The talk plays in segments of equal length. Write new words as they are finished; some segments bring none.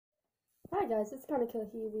Hi guys, it's kind of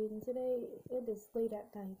Kahiri, and today it is late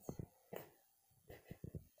at night.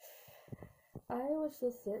 I was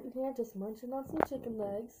just sitting here, just munching on some chicken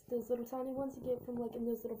legs. Those little tiny ones you get from like in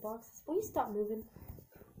those little boxes. Will you stop moving?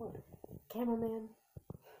 What? Cameraman.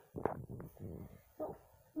 No,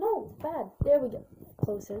 no, bad. There we go.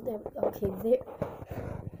 Closer. There. Okay, there.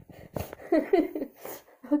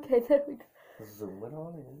 Okay, there we go. Zoom it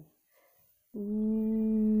on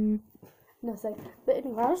in. No sec. But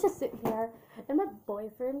anyway, I was just sitting here, and my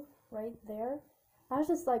boyfriend right there. I was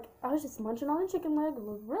just munching on a chicken leg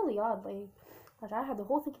really oddly. Like I had the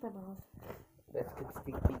whole thing in my mouth. That's good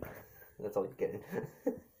stinky. That's all you're getting.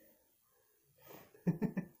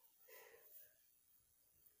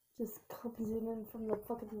 Just comes in from the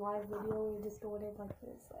fucking live video and you're just going in like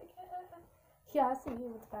this. Like, yeah, I see you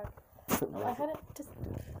with the back. Oh, I had it just.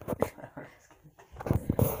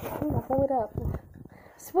 Hold it up.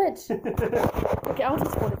 Switch. Okay, I'll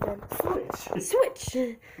just hold it then.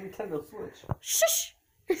 Switch. Nintendo Switch. Shush.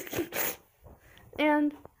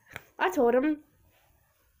 And I told him,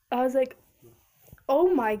 I was like,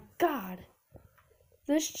 oh my god,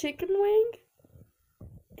 this chicken wing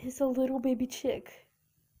is a little baby chick.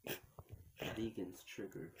 Vegan's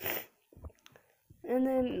triggered. And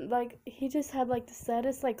then, like, he just had, like, the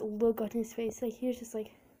saddest, like, look on his face. Like, he was just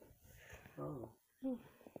like, oh.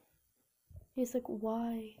 He's like,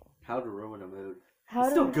 why? How to ruin a mood.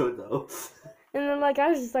 It's still good, though. And then, like, I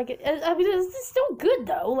was just like, I mean, it's still good,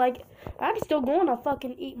 though. Like, I'm still going to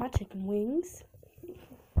fucking eat my chicken wings.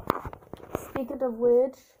 Speaking of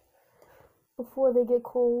which, before they get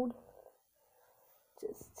cold,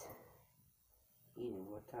 just... Eating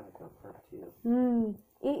what kind of cup? Part 2.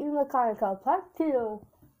 Eating the kind of cup. Part 2.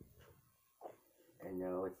 And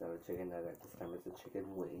no, it's not a chicken nugget. This time it's a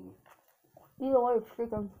chicken wing. Either way, it's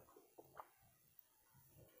chicken.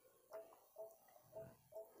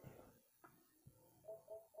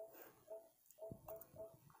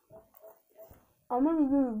 I'm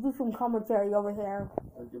gonna do some commentary over here.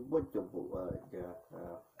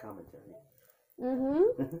 Commentary.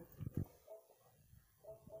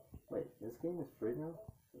 Wait, this game is free now?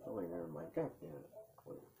 Oh wait, never mind. God damn it.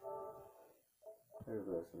 Wait. There's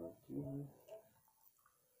this one.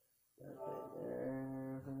 Okay,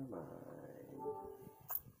 never mind.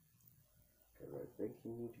 Because I think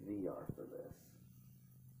you need VR for this.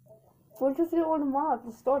 We'll just get one tomorrow at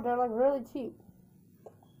the store. They're like really cheap.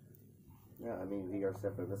 Yeah, I mean VR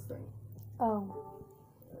stuff for this thing. Oh.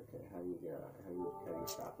 Okay, how do you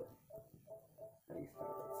stop it? How do you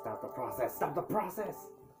stop it? Stop the process! Stop the process!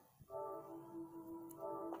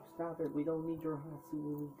 Stop it, we don't need your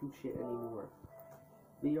Hatsune shit anymore.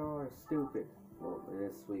 VR is stupid. Well, it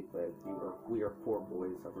is sweet, but we are poor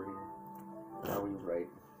boys over here. Are we right?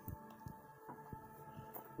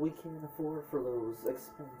 We can't afford for those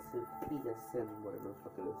expensive PSN, whatever the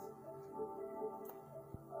fuck it is.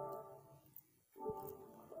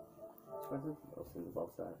 Expensive? Oh, sin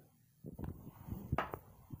above that.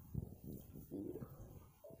 Yeah.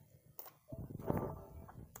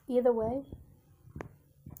 Either way.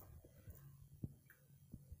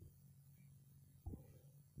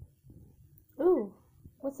 Ooh,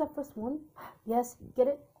 what's that first one? Yes, get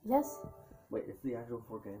it? Yes. Wait, it's the actual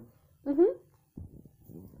 4 game? I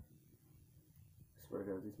swear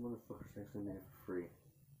to God, these motherfuckers actually made it for free.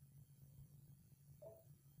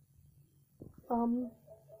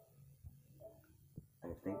 I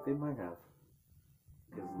think they might have.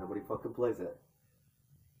 Because nobody fucking plays it.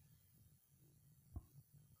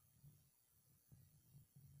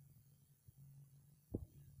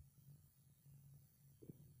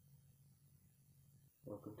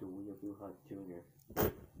 Welcome to Weeaboo Hut Jr.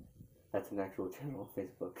 That's an actual channel on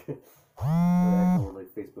Facebook. An actual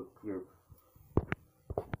like Facebook group.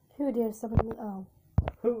 Who dares summon me? Oh.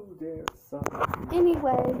 Who dares summon me?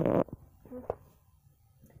 Anyway,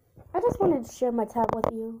 I just wanted to share my tab with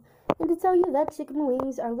you and to tell you that chicken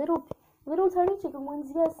wings are little tiny chicken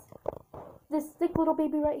wings. Yes, this thick little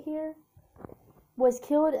baby right here was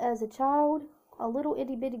killed as a child, a little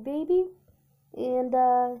itty bitty baby, and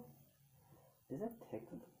Is that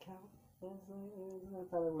technically count? I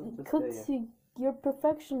thought it was just cooked to your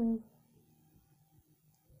perfection.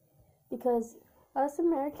 Because us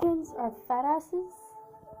Americans are fat asses.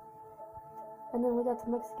 And then we got the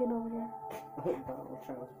Mexican over here. Donald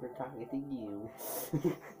Trump's talking to you.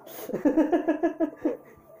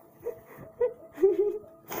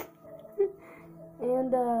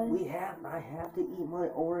 And I have to eat my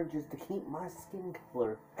oranges to keep my skin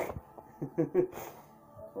color.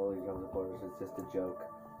 Holy Jones Borders, it's just a joke.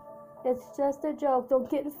 It's just a joke. Don't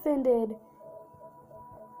get offended.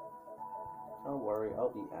 Don't worry,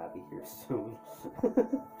 I'll be Abby here soon.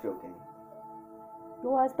 Joking.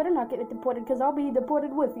 Your ass better not get deported, because I'll be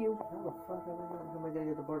deported with you. How the fuck am I gonna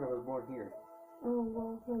get deported? I was born here. Oh,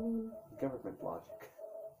 well, I mean... Government logic.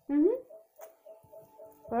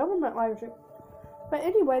 Government logic. But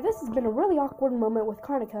anyway, this has been a really awkward moment with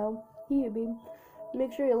Carnico.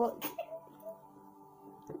 Make sure you look...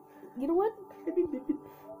 You know what?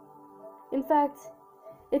 In fact,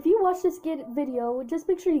 if you watch this video, just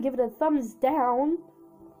make sure you give it a thumbs down.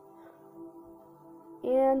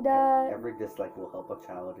 And, every dislike will help a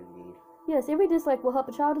child in need. Yes, every dislike will help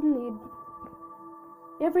a child in need.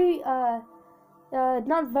 Every,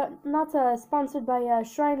 not sponsored by,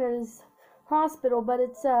 Shriners Hospital, but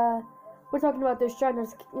it's, we're talking about those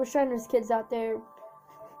Shriners kids out there.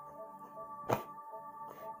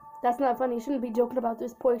 That's not funny. You shouldn't be joking about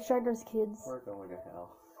those poor Shriners kids. We're going to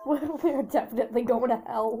hell. We're definitely going to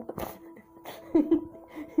hell.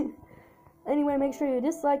 Anyway, make sure you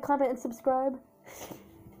dislike, comment, and subscribe.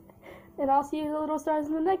 And I'll see you little stars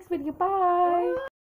in the next video. Bye!